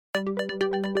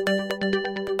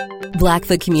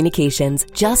Blackfoot Communications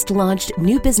just launched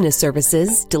new business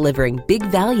services delivering big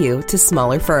value to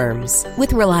smaller firms.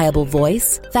 With reliable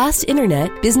voice, fast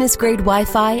internet, business-grade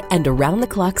Wi-Fi, and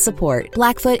around-the-clock support,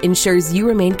 Blackfoot ensures you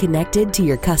remain connected to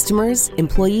your customers,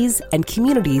 employees, and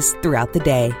communities throughout the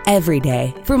day, every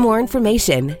day. For more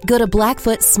information, go to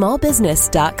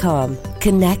blackfootsmallbusiness.com.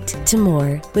 Connect to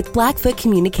more with Blackfoot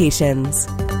Communications.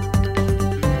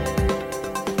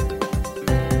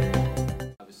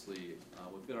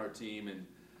 Team, and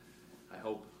I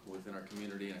hope within our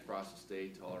community and across the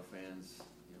state, all our fans,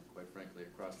 quite frankly,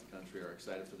 across the country are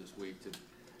excited for this week to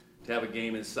have a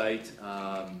game in sight.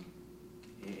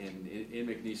 In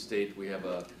McNeese State, we have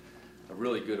a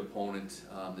really good opponent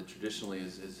that traditionally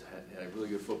has had a really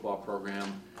good football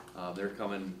program. They're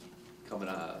coming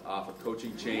off a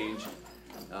coaching change.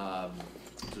 So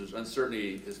there's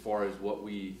uncertainty as far as what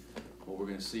we're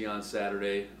going to see on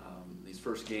Saturday. These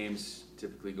first games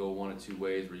typically go one of two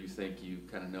ways, where you think you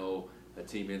kind of know a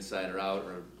team inside or out,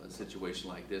 or a situation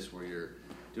like this where you're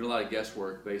doing a lot of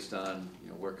guesswork based on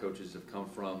where coaches have come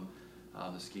from,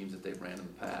 the schemes that they've ran in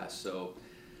the past. So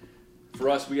for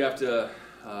us, we have to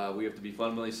be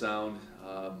fundamentally sound.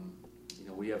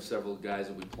 We have several guys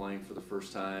that will be playing for the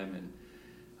first time, and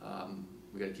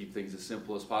we got to keep things as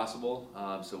simple as possible,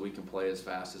 so we can play as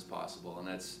fast as possible. And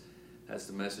that's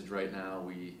the message right now.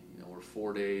 We're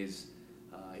 4 days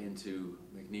into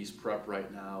McNeese prep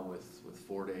right now with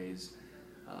 4 days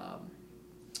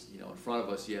in front of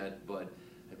us yet, but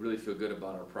I really feel good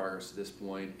about our progress to this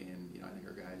point, and I think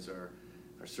our guys are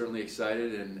certainly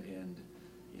excited, and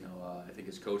I think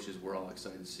as coaches we're all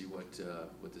excited to see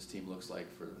what this team looks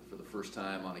like for the first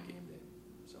time on a game day.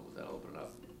 So with that, I'll open it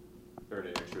up. Is there any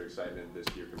extra excitement this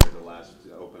year compared to the last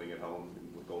opening at home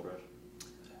with Gold Rush?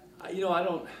 I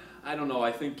don't know.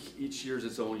 I think each year's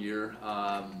its own year.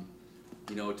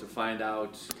 To find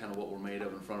out kind of what we're made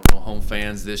of in front of our home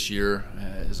fans this year,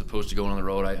 as opposed to going on the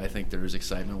road, I think there's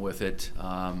excitement with it.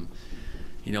 I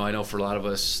know for a lot of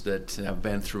us that have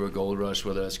been through a Gold Rush,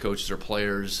 whether that's coaches or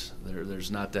players, there's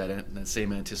not that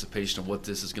same anticipation of what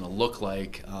this is going to look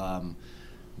like.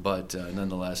 But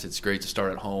nonetheless, it's great to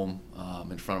start at home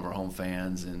in front of our home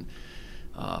fans, and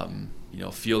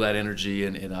feel that energy,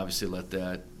 and obviously let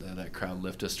that crowd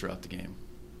lift us throughout the game.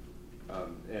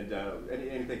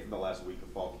 Anything from the last week of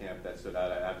fall camp that stood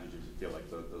out? How did you feel like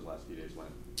those last few days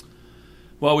went?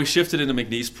 Well, we shifted into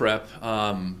McNeese prep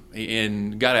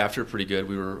and got after it pretty good.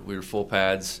 We were full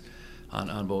pads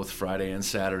on both Friday and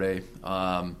Saturday,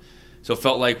 so it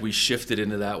felt like we shifted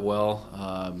into that well.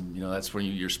 That's when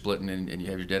you're splitting and you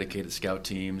have your dedicated scout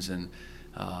teams, and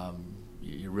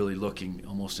you're really looking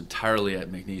almost entirely at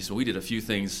McNeese. So we did a few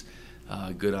things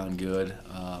good on good,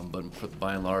 but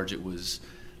by and large it was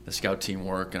the scout team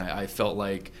work, and I felt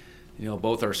like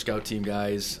both our scout team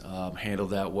guys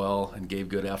handled that well and gave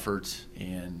good effort,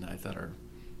 and I thought our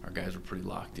guys were pretty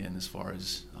locked in as far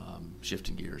as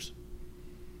shifting gears.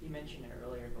 You mentioned it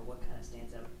earlier, but what kind of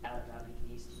stands out about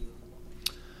McNeese to you?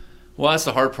 Well, that's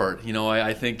the hard part.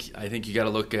 I think you got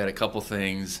to look at a couple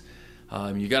things.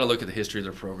 You got to look at the history of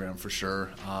their program for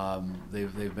sure.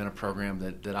 They've been a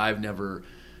program that I've never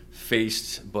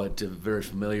faced, but very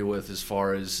familiar with as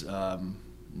far as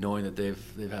knowing that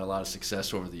they've had a lot of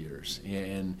success over the years.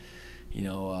 And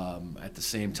at the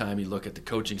same time, you look at the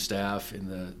coaching staff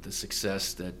and the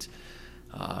success that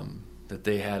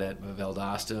they had at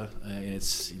Valdosta, and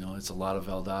it's a lot of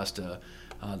Valdosta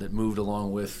that moved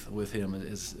along with him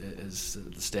as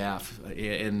the staff.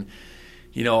 And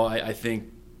I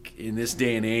think in this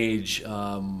day and age,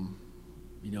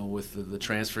 with the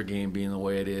transfer game being the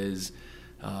way it is,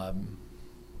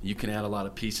 you can add a lot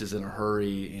of pieces in a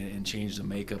hurry and change the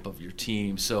makeup of your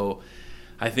team. So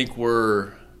I think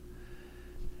we're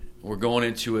going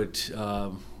into it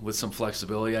with some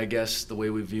flexibility, I guess, the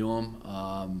way we view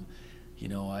them.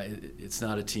 It's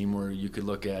not a team where you could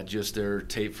look at just their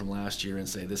tape from last year and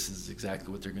say this is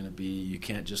exactly what they're going to be. You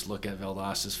can't just look at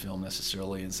Valdosta's film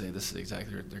necessarily and say this is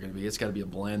exactly what they're going to be. It's got to be a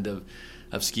blend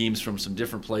of schemes from some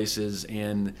different places,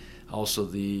 and also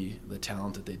the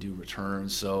talent that they do return.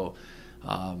 So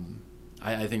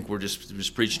I think we're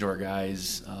just preaching to our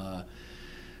guys.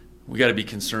 We got to be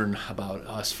concerned about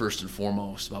us first and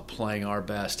foremost, about playing our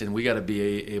best, and we got to be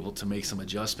able to make some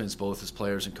adjustments both as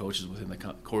players and coaches within the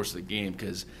course of the game,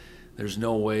 because there's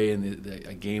no way in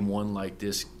a game one like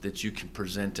this that you can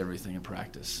present everything in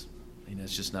practice.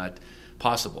 It's just not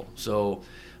possible. So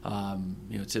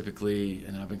typically,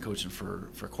 and I've been coaching for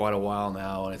quite a while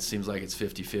now, and it seems like it's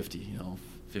 50-50.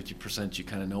 50% you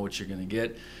kind of know what you're going to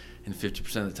get, and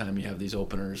 50% of the time you have these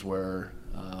openers where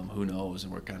who knows,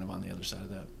 and we're kind of on the other side of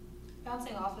that.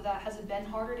 bouncing off of that, has it been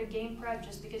harder to game prep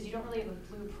just because you don't really have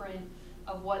a blueprint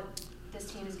of what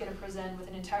this team is going to present with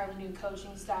an entirely new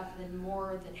coaching staff and then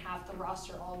more than half the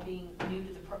roster all being new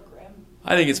to the program?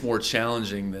 I think it's more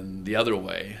challenging than the other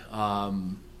way.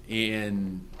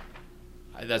 And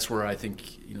that's where I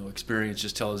think, experience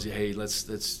just tells you, hey,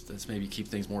 let's maybe keep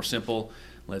things more simple.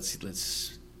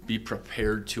 Let's be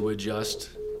prepared to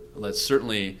adjust. Let's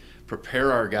certainly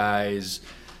prepare our guys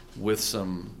with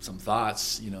some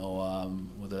thoughts,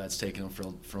 whether that's taken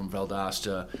from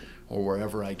Valdosta or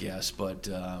wherever, I guess. But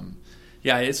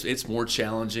it's more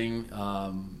challenging,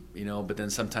 but then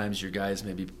sometimes your guys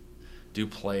maybe do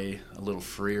play a little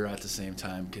freer at the same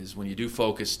time, because when you do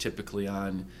focus typically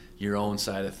on your own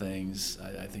side of things,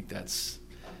 I think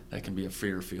that can be a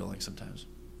freer feeling sometimes.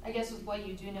 I guess with what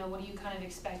you do know, what are you kind of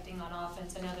expecting on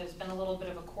offense? I know there's been a little bit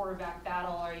of a quarterback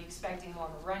battle. Are you expecting more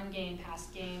of a run game, pass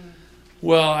game?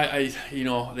 Well,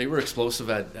 they were explosive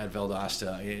at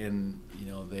Valdosta, and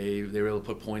they were able to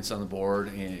put points on the board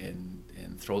and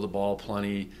throw the ball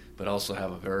plenty, but also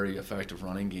have a very effective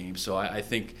running game. So I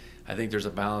think there's a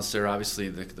balance there. Obviously,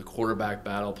 the quarterback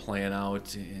battle playing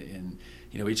out, and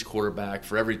each quarterback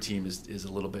for every team is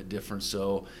a little bit different.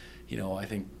 So I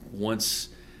think once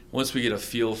we get a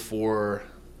feel for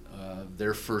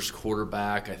their first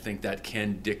quarterback, I think that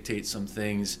can dictate some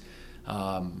things,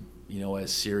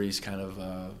 as series kind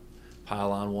of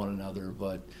pile on one another.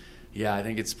 But, yeah, I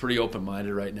think it's pretty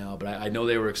open-minded right now. But I know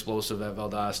they were explosive at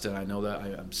Valdosta, and I know that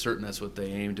I'm certain that's what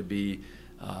they aim to be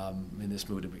in this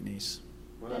move to McNeese.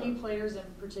 Any players in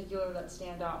particular that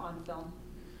stand out on film?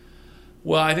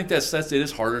 Well, I think it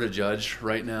is harder to judge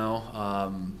right now.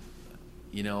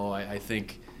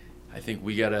 I think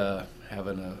we gotta have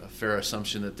a fair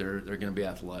assumption that they're going to be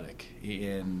athletic,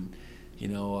 and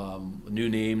new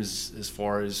names as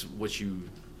far as what you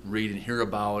read and hear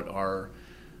about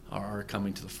are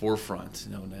coming to the forefront.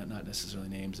 Not necessarily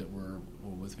names that were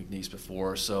with McNeese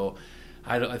before. So,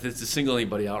 to single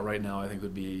anybody out right now, I think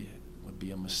would be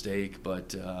a mistake.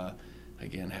 But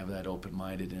again, have that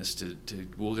open-mindedness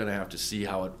we're going to have to see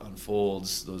how it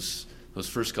unfolds, those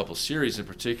first couple series in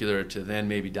particular, to then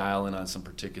maybe dial in on some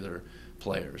particular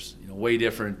players. Way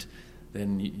different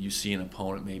than you see an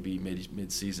opponent maybe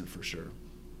mid-season for sure.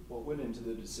 What went into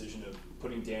the decision of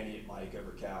putting Danny at Mike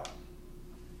over Cal?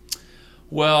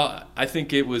 Well, I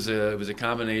think it was a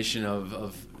combination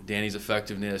of Danny's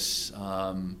effectiveness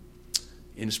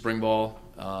in spring ball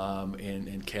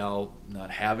and Cal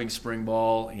not having spring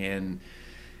ball, and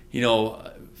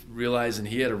realizing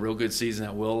he had a real good season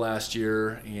at Will last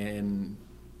year, and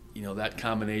that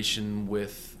combination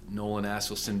with Nolan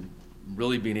Askelson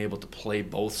really being able to play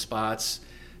both spots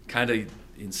kind of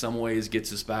in some ways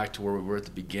gets us back to where we were at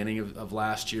the beginning of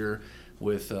last year,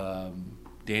 with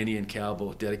Danny and Cal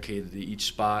both dedicated to each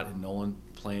spot, and Nolan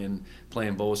playing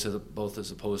both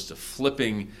as opposed to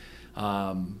flipping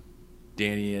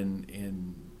Danny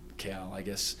and Cal. I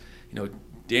guess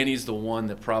Danny's the one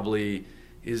that probably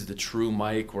is the true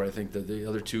Mike, where I think that the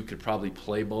other two could probably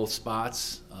play both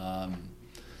spots.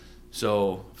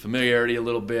 So familiarity a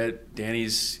little bit.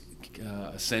 Danny's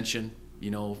ascension,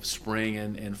 spring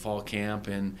and fall camp,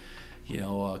 and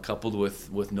coupled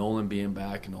with Nolan being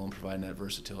back and Nolan providing that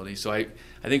versatility. So I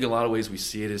think in a lot of ways we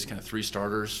see it as kind of three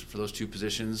starters for those two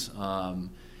positions,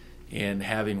 and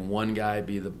having one guy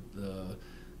be the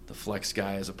flex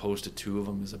guy as opposed to two of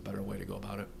them is a better way to go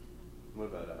about it. What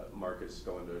about Marcus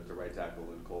going to right tackle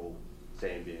and Cole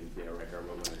saying being right guard?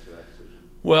 What went into that decision?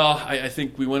 Well, I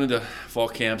think we went into fall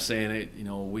camp saying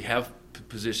we have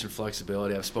position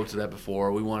flexibility. I've spoke to that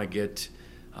before. We want to get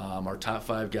our top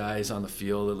five guys on the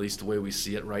field, at least the way we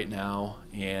see it right now.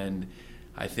 And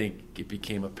I think it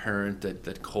became apparent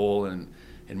that Cole and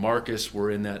Marcus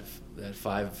were in that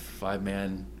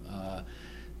five-man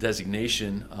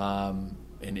designation.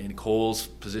 And Cole's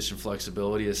position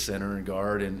flexibility as center and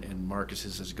guard, and Marcus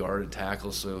is as guard and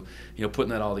tackle. So, putting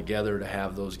that all together to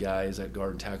have those guys at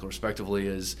guard and tackle respectively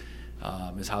is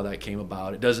how that came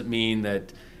about. It doesn't mean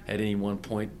that at any one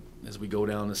point as we go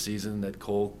down the season that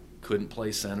Cole couldn't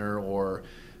play center or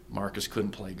Marcus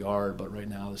couldn't play guard, but right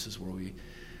now this is where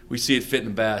we see it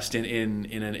fitting best.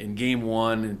 In game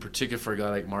one, in particular for a guy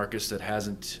like Marcus that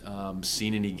hasn't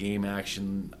seen any game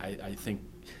action, I think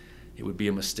it would be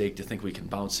a mistake to think we can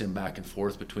bounce him back and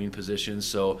forth between positions.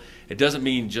 So it doesn't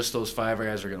mean just those five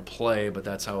guys are going to play, but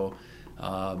that's how,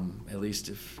 at least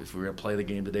if we were going to play the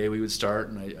game today, we would start,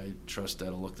 and I trust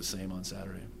that'll look the same on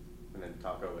Saturday. And then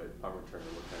Taco at punt return,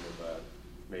 what kind of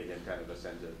made him kind of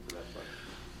ascend to that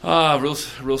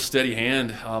point? Real steady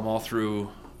hand all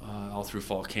through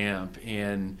fall camp,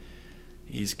 and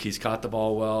he's caught the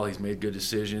ball well. He's made good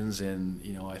decisions, and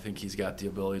I think he's got the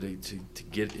ability to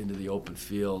get into the open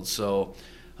field. So,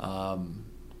 I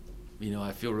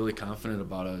feel really confident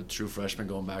about a true freshman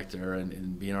going back there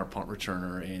and being our punt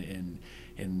returner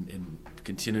and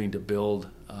continuing to build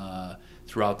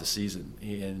throughout the season.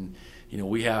 And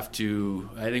we have to.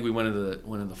 I think we went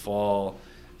into the fall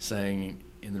saying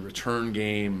in the return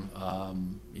game,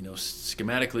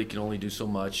 schematically can only do so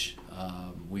much.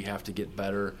 We have to get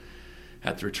better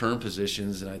at the return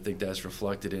positions, and I think that's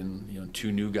reflected in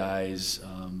 2 new guys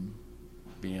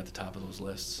being at the top of those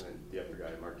lists. And the other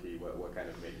guy, Marquis, what kind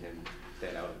of made him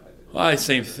stand out? Well, I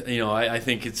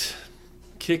think it's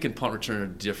kick and punt return are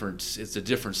different. It's a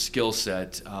different skill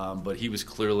set, but he was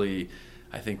clearly,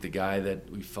 I think, the guy that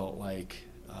we felt like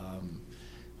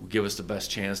will give us the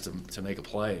best chance to make a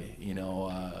play.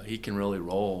 He can really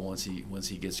roll once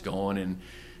he gets going, and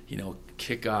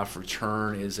kickoff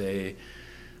return is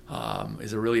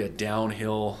really a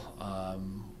downhill.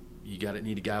 You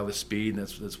need a guy with speed and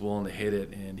that's willing to hit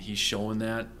it, and he's showing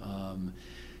that. And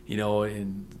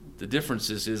the difference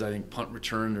is I think punt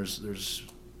return there's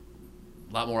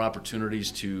a lot more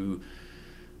opportunities to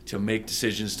make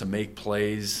decisions, to make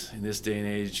plays in this day and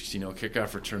age.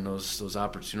 Kickoff return, those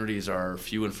opportunities are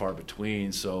few and far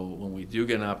between. So when we do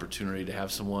get an opportunity to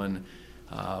have someone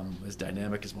as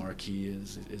dynamic as Marquis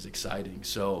is exciting.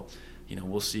 So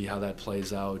we'll see how that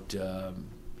plays out.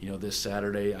 This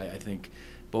Saturday, I think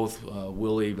both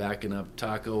Willie backing up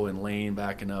Taco and Lane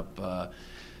backing up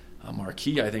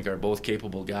Marquis, I think, are both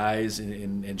capable guys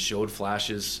and showed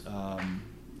flashes.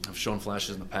 Have shown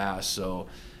flashes in the past. So,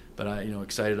 but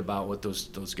excited about what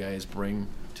those guys bring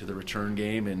to the return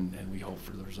game, and we hope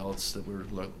for the results that we're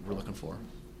looking for. I'm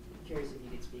curious if you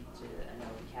could speak to. I know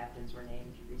the captains were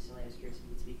named recently. I was curious if you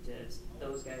could speak to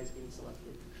those guys being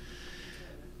selected.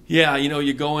 Yeah,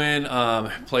 you go in,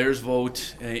 players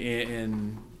vote,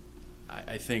 and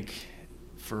I think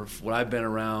for what I've been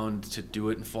around to do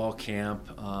it in fall camp,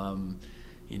 when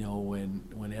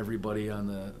everybody on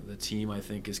the team, I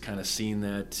think, has kind of seen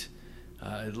that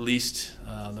at least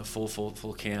the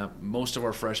full camp. Most of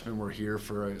our freshmen were here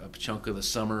for a chunk of the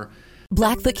summer.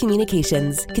 Blackfoot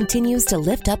Communications continues to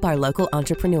lift up our local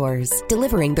entrepreneurs,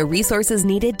 delivering the resources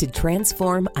needed to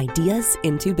transform ideas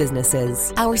into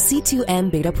businesses. Our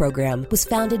C2M beta program was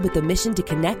founded with the mission to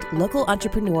connect local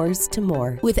entrepreneurs to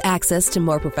more. With access to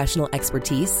more professional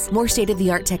expertise, more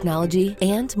state-of-the-art technology,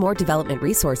 and more development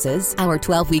resources, our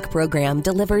 12-week program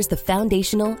delivers the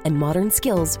foundational and modern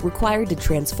skills required to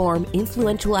transform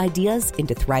influential ideas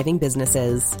into thriving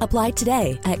businesses. Apply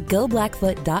today at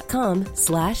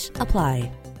goblackfoot.com/apply.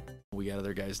 We got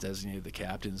other guys designated the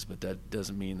captains, but that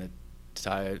doesn't mean that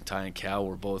Ty and Cal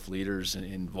were both leaders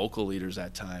and vocal leaders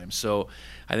at times. So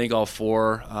I think all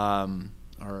 4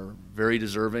 are very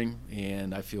deserving,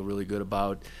 and I feel really good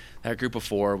about that group of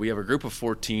 4. We have a group of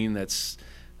 14 that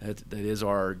is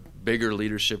our bigger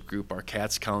leadership group, our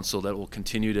CATS Council, that will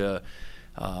continue to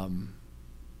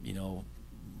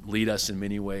lead us in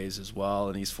many ways as well.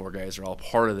 And these 4 guys are all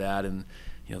part of that, and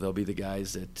they'll be the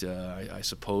guys that I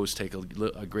suppose take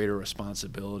a greater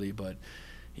responsibility. But,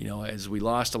 as we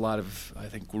lost a lot of, I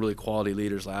think, really quality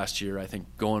leaders last year, I think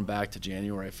going back to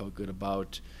January, I felt good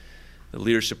about the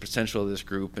leadership potential of this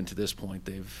group, and to this point,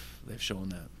 they've shown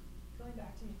that. Going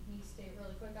back to McNeese State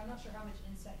really quick, I'm not sure how much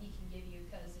insight he can give you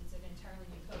because it's an entirely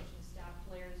new coaching staff,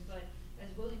 players, but has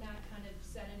Willie Mack kind of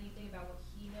said anything about what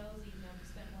he knows, even though he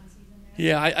spent 1 season there?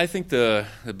 Yeah, I think the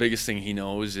biggest thing he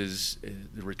knows is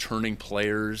the returning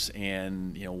players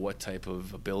and what type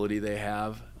of ability they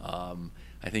have.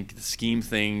 I think the scheme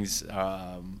things,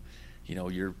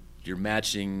 you're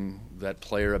matching that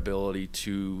player ability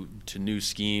to new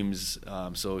schemes.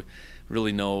 So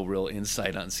really no real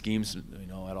insight on schemes,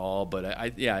 at all.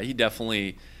 But he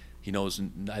definitely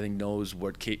knows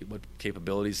what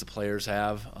capabilities the players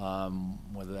have,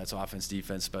 whether that's offense,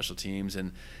 defense, special teams,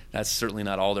 and that's certainly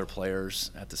not all their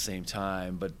players at the same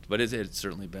time. But it's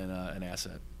certainly been an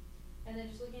asset. And then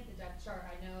just looking at the depth chart,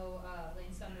 I know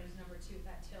Lane Sumner is number 2 at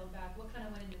that tailback. What kind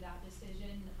of went into that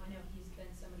decision? I know he's been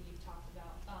somebody you've talked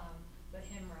about, but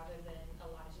him rather than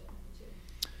Elijah at number 2.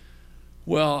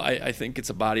 Well, I think it's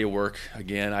a body of work.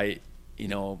 Again,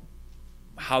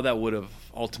 how that would have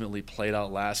ultimately played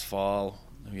out last fall,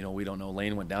 we don't know.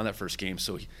 Lane went down that first game,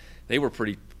 so they were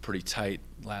pretty tight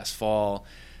last fall.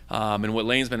 And what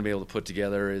Lane's been able to put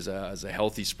together is a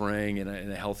healthy spring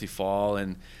and a healthy fall.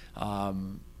 And I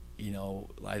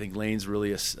think Lane's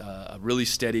really a really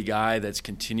steady guy that's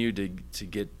continued to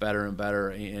get better and better.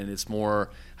 And it's more,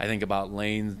 I think, about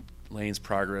Lane's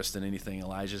progress than anything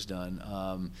Elijah's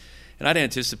done. And I'd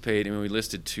anticipate, we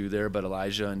listed 2 there, but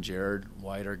Elijah and Jared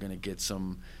White are going to get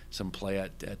some play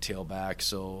at tailback.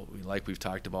 So like we've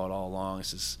talked about all along,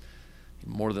 this is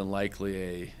more than likely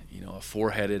a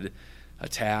 4-headed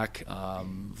attack,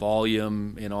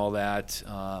 volume and all that.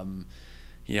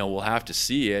 We'll have to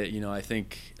see it. I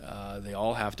think they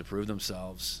all have to prove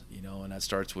themselves, and that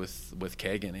starts with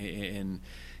Kagan. And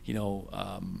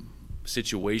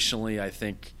situationally, I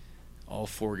think all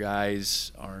 4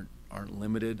 guys aren't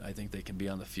limited. I think they can be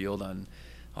on the field on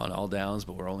all downs,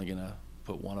 but we're only going to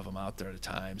put one of them out there at a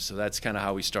time. So that's kind of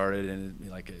how we started. And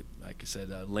like I said,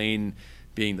 Lane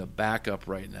being the backup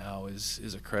right now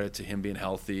is a credit to him being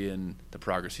healthy and the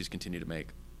progress he's continued to make.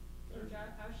 George, I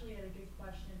actually had a good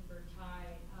question for Ty.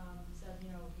 Said,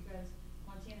 you guys,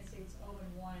 Montana State's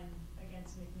 0-1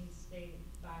 against McNeese State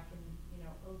back in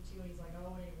 2002. He's like,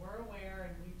 oh, wait, we're aware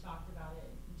and we've talked about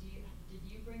it. Did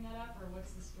you bring that up, or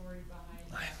what's the story behind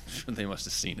that? I'm sure they must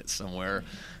have seen it somewhere.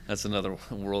 That's another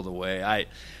world away.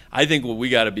 I think what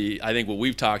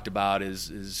we've talked about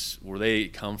is where they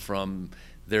come from,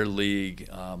 their league.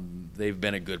 They've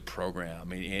been a good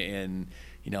program, and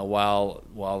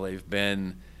while they've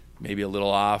been maybe a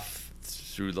little off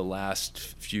through the last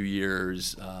few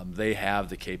years, they have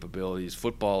the capabilities.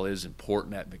 Football is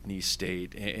important at McNeese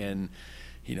State, and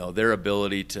their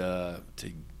ability to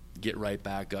get right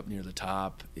back up near the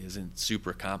top isn't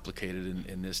super complicated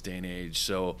in this day and age.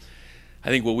 So I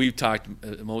think what we've talked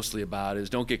mostly about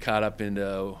is don't get caught up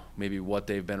into maybe what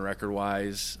they've been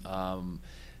record-wise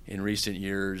in recent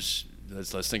years.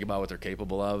 Let's think about what they're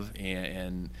capable of,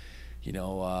 and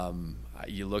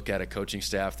you look at a coaching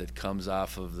staff that comes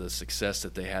off of the success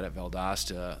that they had at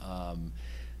Valdosta. And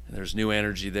there's new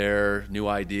energy there, new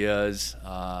ideas.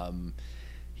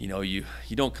 You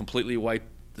don't completely wipe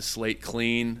the slate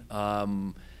clean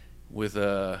with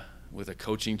a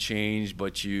coaching change,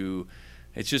 but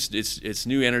it's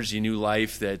new energy, new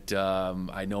life that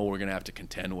I know we're going to have to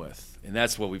contend with, and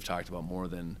that's what we've talked about more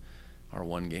than our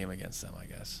one game against them, I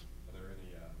guess. Are there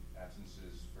any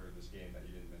absences for this game that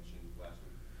you didn't mention last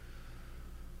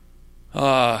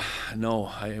week? No.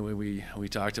 We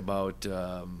talked about.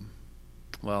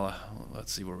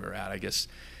 Let's see where we're at. I guess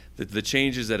the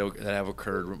changes that have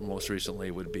occurred most recently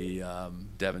would be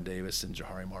Devin Davis and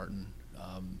Jahari Martin.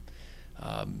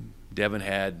 Devin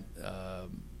had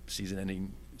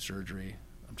season-ending surgery.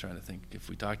 I'm trying to think if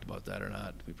we talked about that or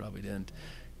not. We probably didn't,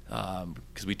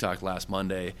 because we talked last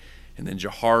Monday. And then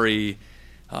Jahari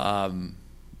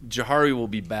will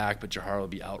be back, but Jahari will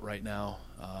be out right now.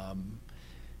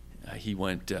 He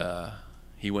went down.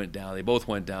 They both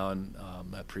went down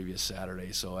that previous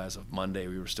Saturday. So as of Monday,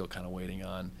 we were still kind of waiting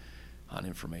on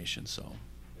information. So.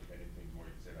 Anything more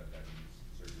you can say about Devin's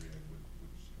surgery?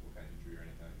 What kind of injury or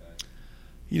anything like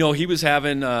that? He was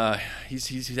having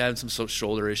he's had some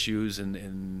shoulder issues, and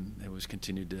it was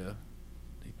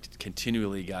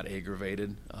continually got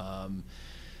aggravated.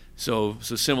 So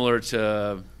similar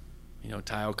to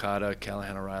Ty Okada,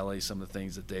 Callahan O'Reilly, some of the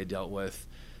things that they dealt with.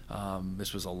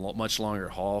 This was a much longer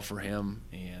haul for him,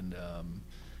 and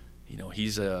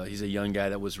he's a young guy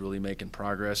that was really making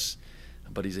progress,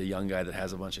 but he's a young guy that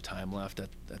has a bunch of time left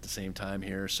at the same time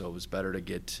here. So it was better to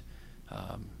get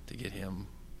him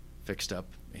fixed up,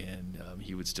 and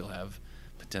he would still have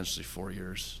potentially 4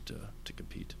 years to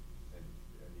compete. And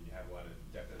you have a lot of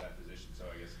depth at that position, so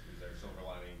I guess is there a silver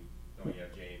lining knowing you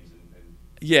have James and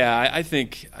Yeah, I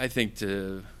think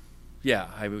Devin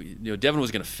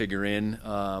was going to figure in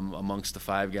amongst the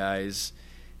 5 guys,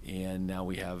 and now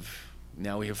we have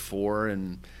 4,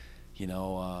 and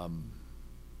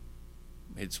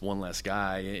it's one less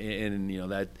guy,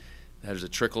 and that there's a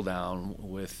trickle down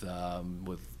with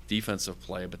defensive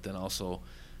play, but then also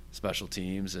special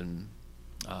teams, and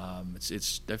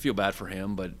it's I feel bad for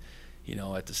him, but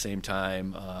at the same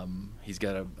time he's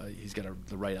got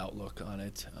the right outlook on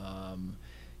it.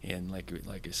 And like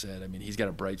I said, he's got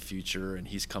a bright future, and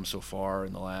he's come so far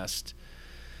in the last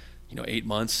 8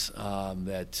 months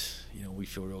that we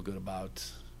feel real good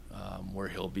about where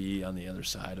he'll be on the other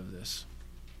side of this.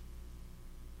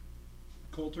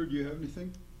 Coulter, do you have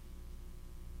anything?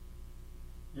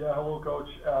 Yeah, hello, Coach.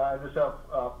 I just have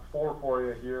 4 for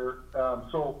you here.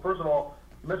 So first of all,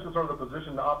 you mentioned sort of the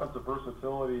position, the offensive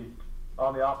versatility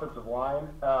on the offensive line.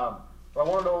 But I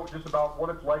want to know just about what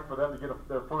it's like for them to get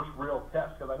their first real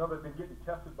test, because I know they've been getting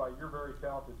tested by your very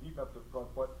talented defensive front.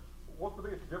 But what's the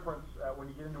biggest difference when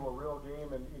you get into a real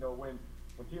game, and when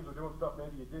teams are doing stuff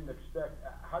maybe you didn't expect?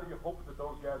 How do you hope that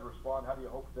those guys respond? How do you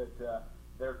hope that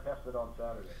they're tested on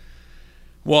Saturday?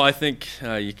 Well, I think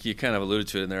you kind of alluded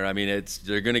to it in there.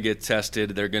 They're going to get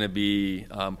tested. They're going to be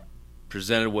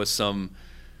presented with some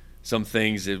some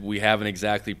things that we haven't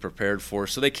exactly prepared for,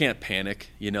 so they can't panic.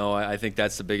 I think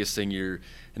that's the biggest thing. You're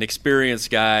an experienced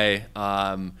guy.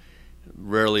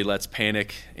 Rarely lets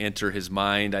panic enter his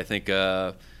mind. I think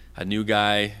a new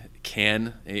guy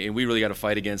can, and we really got to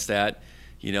fight against that.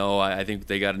 I think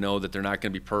they got to know that they're not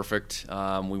going to be perfect.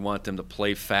 We want them to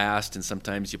play fast, and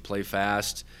sometimes you play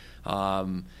fast.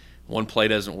 One play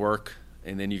doesn't work,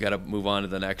 and then you got to move on to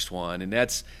the next one. And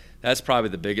that's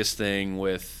probably the biggest thing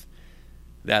with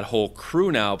that whole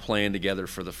crew now playing together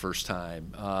for the first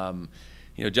time.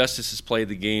 Justice has played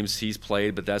the games he's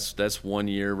played, but that's 1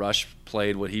 year. Rush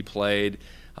played what he played.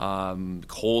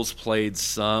 Cole's played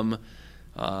some.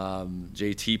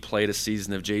 JT played a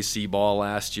season of JC ball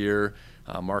last year.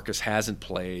 Marcus hasn't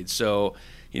played. So,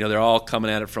 they're all coming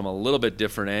at it from a little bit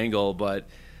different angle, but,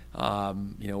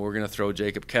 we're going to throw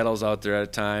Jacob Kettles out there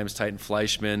at times, Titan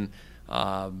Fleischman.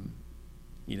 I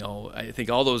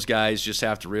think all those guys just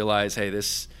have to realize, hey,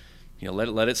 this,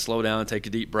 let it slow down, take a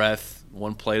deep breath,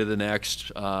 one play to the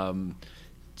next,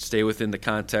 stay within the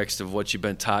context of what you've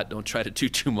been taught. Don't try to do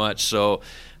too much. So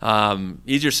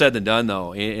easier said than done,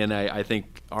 though. And I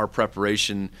think our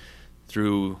preparation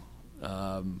through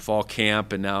fall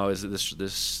camp and now is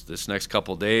this next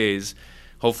couple days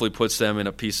hopefully puts them in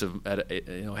a piece of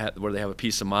where they have a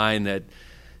peace of mind that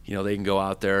they can go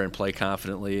out there and play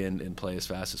confidently and play as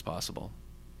fast as possible.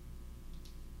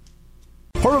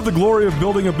 Part of the glory of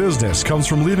building a business comes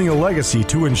from leaving a legacy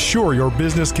to ensure your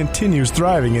business continues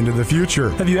thriving into the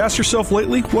future. Have you asked yourself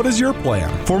lately, what is your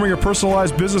plan? Forming a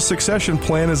personalized business succession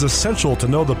plan is essential to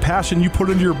know the passion you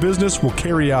put into your business will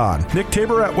carry on. Nick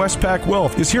Tabor at Westpac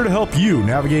Wealth is here to help you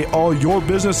navigate all your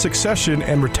business succession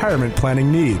and retirement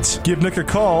planning needs. Give Nick a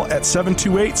call at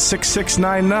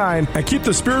 728-6699 and keep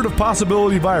the spirit of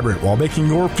possibility vibrant while making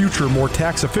your future more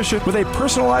tax efficient with a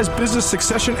personalized business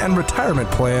succession and retirement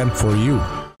plan for you.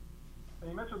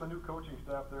 The new coaching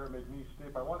staff there at McNeese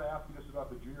State. I want to ask you just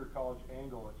about the junior college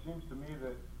angle. It seems to me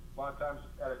that a lot of times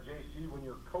at a JC, when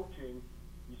you're coaching,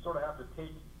 you sort of have to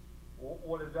take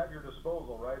what is at your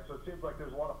disposal, right? So it seems like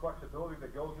there's a lot of flexibility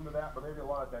that goes into that, but maybe a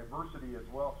lot of diversity as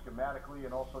well, schematically,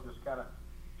 and also just kind of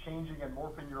changing and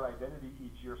morphing your identity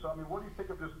each year. So, what do you think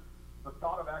of just the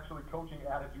thought of actually coaching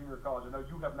at a junior college? I know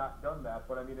you have not done that,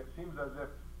 but it seems as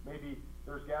if maybe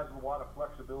there's guys with a lot of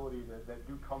flexibility that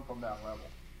do come from that level.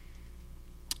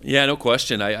 Yeah, no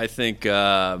question. I think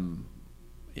you're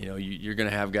going to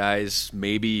have guys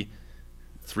maybe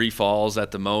 3 falls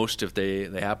at the most if they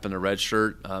happen to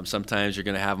redshirt. Sometimes you're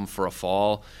going to have them for a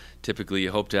fall. Typically,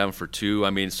 you hope to have them for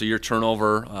 2. So your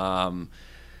turnover,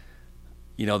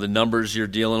 the numbers you're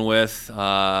dealing with,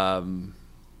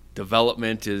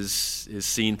 development is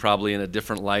seen probably in a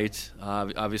different light.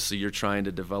 Obviously, you're trying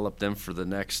to develop them for the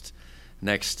next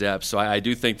step. So I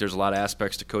do think there's a lot of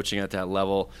aspects to coaching at that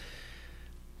level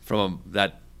from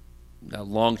that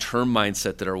long-term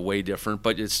mindset that are way different,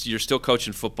 but you're still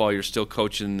coaching football, you're still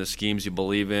coaching the schemes you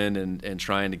believe in and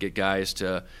trying to get guys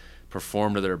to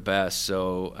perform to their best.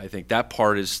 So I think that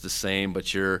part is the same,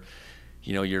 but your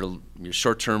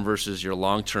short-term versus your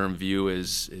long-term view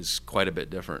is quite a bit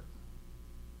different.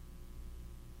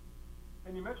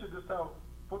 And you mentioned just how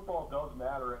football does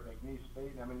matter at McNeese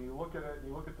State. You look at it, and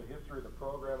you look at the history of the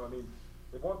program.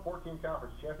 They've won 14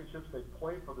 conference championships. They've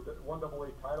played for the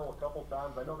 1AA title a couple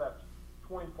times. I know that's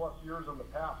 20-plus years in the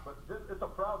past, but it's a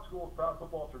proud school, proud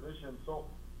football tradition. So,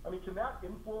 can that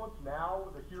influence now,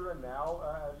 the here and now,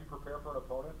 as you prepare for an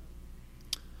opponent?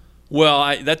 Well,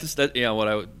 what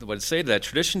I would say to that,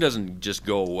 tradition doesn't just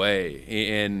go away.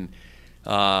 And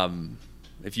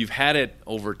if you've had it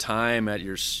over time at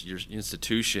your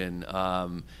institution,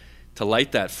 to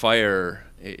light that fire,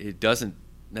 it doesn't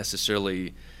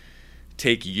necessarily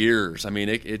take years.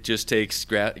 It just takes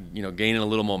gaining a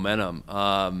little momentum.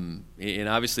 And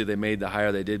obviously they made the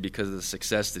hire they did because of the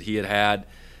success that he had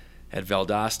at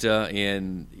Valdosta,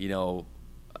 and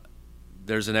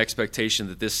there's an expectation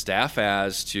that this staff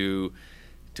has to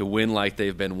win like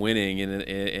they've been winning,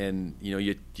 and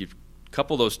you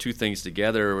couple those two things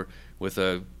together with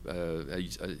a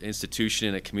institution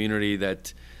and a community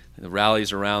that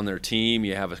rallies around their team.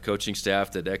 You have a coaching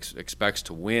staff that expects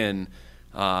to win.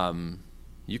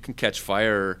 You can catch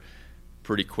fire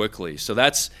pretty quickly. So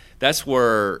that's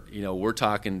where we're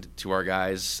talking to our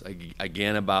guys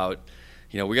again about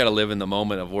we got to live in the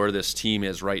moment of where this team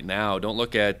is right now. Don't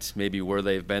look at maybe where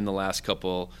they've been the last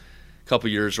couple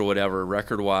years or whatever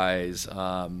record wise.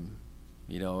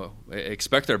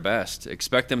 Expect their best.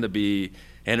 Expect them to be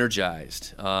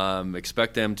energized.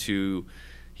 Expect them to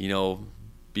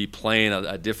be playing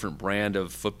a different brand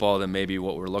of football than maybe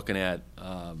what we're looking at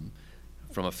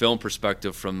from a film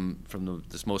perspective from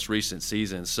this most recent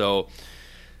season. So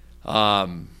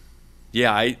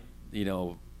Yeah,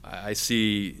 I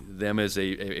see them as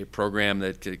a program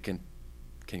that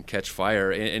can catch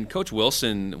fire. And Coach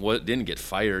Wilson didn't get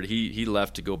fired. He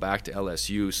left to go back to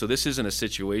LSU. So this isn't a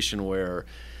situation where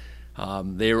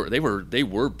they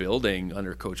were building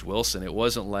under Coach Wilson. It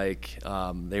wasn't like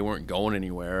they weren't going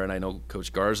anywhere. And I know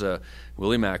Coach Garza,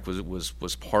 Willie Mack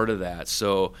was part of that.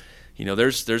 So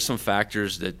there's some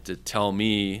factors that tell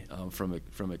me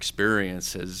from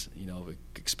experience as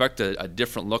expect a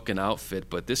different looking outfit,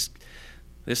 but this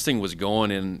thing was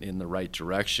going in the right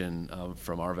direction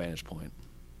from our vantage point.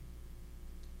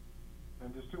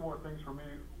 And just two more things for me.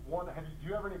 One, do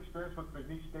you have any experience with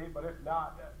McNeese State? But if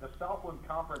not, the Southland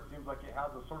Conference seems like it has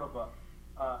a sort of a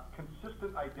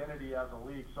consistent identity as a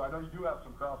league. So I know you do have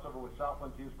some crossover with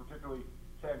Southland teams, particularly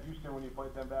Sam Houston when you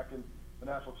played them back in the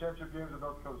national championship games at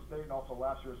North Dakota State and also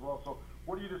last year as well. So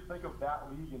what do you just think of that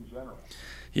league in general?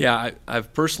 Yeah,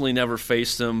 I've personally never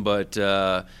faced them, but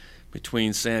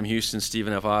between Sam Houston,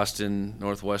 Stephen F. Austin,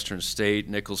 Northwestern State,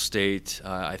 Nichols State,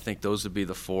 I think those would be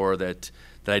the four that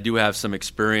I do have some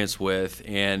experience with.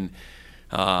 And,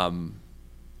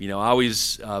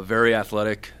 always very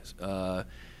athletic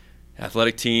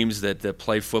teams that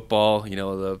play football.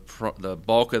 The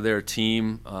bulk of their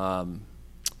team,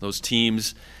 those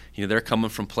teams, they're coming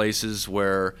from places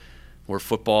where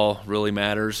football really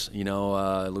matters.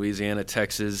 Louisiana,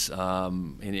 Texas,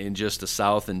 and just the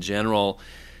South in general.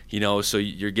 So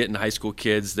you're getting high school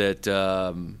kids that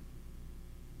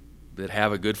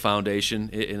have a good foundation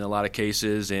in a lot of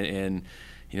cases, and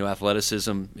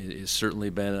athleticism has certainly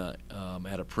been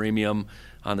at a premium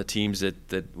on the teams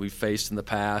that we've faced in the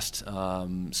past.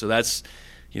 So that's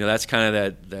kind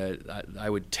of that I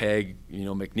would tag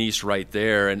McNeese right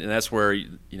there, and that's where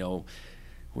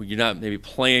you're not maybe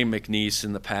playing McNeese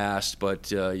in the past,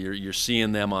 but you're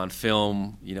seeing them on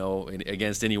film,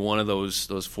 against any one of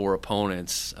those four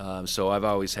opponents. So I've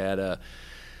always had a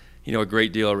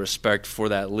great deal of respect for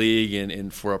that league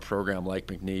and for a program like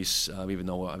McNeese, even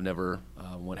though I've never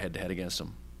went head-to-head against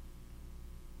them.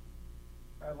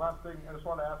 And last thing, I just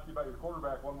want to ask you about your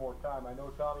quarterback one more time. I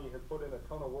know Tommy has put in a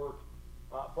ton of work,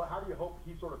 but how do you hope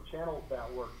he sort of channels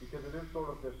that work? Because it is sort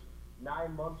of this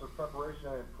 9 months of preparation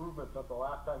and improvement since the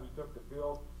last time he took the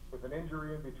field with an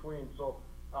injury in between. So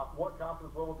what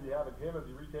confidence level do you have in him as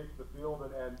he retakes the field,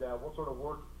 and what sort of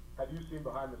work have you seen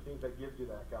behind the scenes that gives you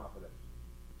that confidence?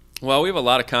 Well, we have a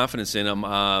lot of confidence in him.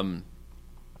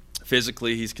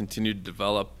 Physically, he's continued to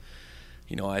develop.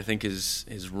 I think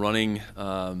his running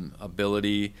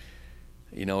ability,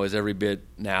 is every bit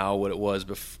now what it was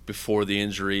before the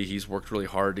injury. He's worked really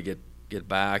hard to get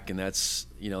back, and that's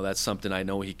something I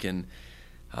know he can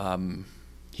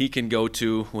go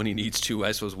to when he needs to.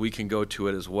 I suppose we can go to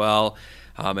it as well.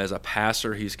 As a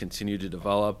passer, he's continued to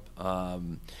develop.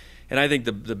 And I think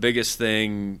the biggest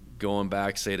thing going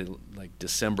back, say, to like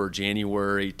December,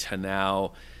 January to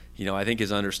now, I think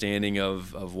his understanding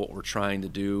of what we're trying to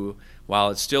do,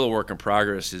 while it's still a work in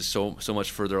progress, is so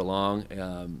much further along.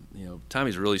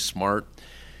 Tommy's really smart,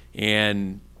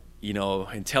 and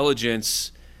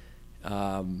intelligence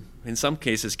in some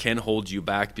cases can hold you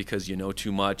back because you know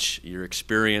too much. Your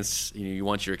experience, you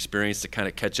want your experience to kind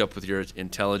of catch up with your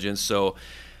intelligence. So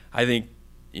I think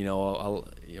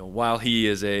while he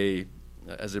is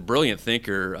as a brilliant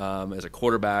thinker, as a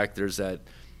quarterback, there's that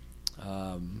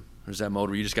mode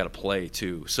where you just got to play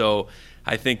too. So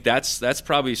I think that's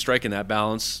probably striking that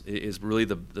balance is really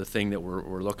the thing that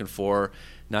we're looking for.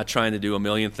 Not trying to do a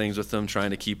million things with him,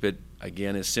 trying to keep it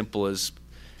again as simple as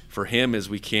for him as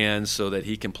we can, so that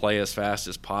he can play as fast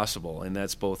as possible, and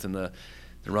that's both in the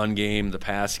run game, the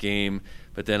pass game,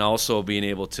 but then also being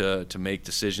able to make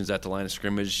decisions at the line of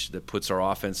scrimmage that puts our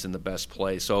offense in the best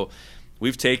play. So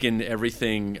we've taken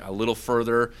everything a little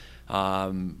further,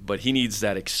 but he needs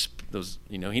he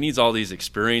needs all these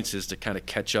experiences to kind of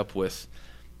catch up with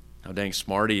how dang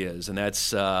smart he is, and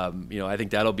that's I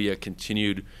think that'll be a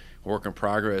continued work in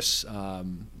progress,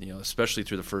 especially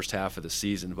through the first half of the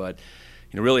season. But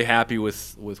really happy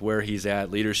with where he's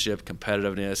at, leadership,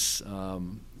 competitiveness.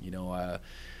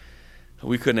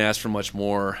 We couldn't ask for much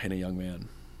more in a young man.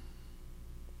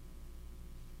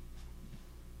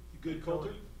 Good,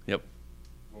 Colter? Yep.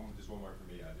 Just one more for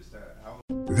me.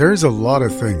 There's a lot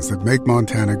of things that make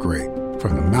Montana great,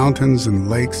 from the mountains and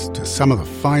lakes to some of the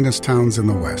finest towns in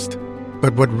the West.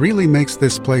 But what really makes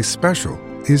this place special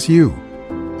is you.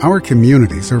 Our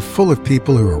communities are full of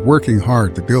people who are working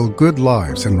hard to build good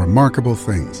lives and remarkable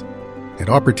things. At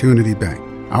Opportunity Bank,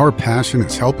 our passion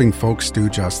is helping folks do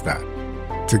just that.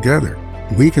 Together,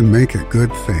 we can make a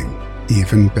good thing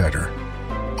even better.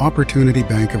 Opportunity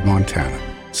Bank of Montana.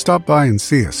 Stop by and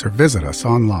see us or visit us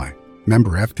online.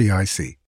 Member FDIC.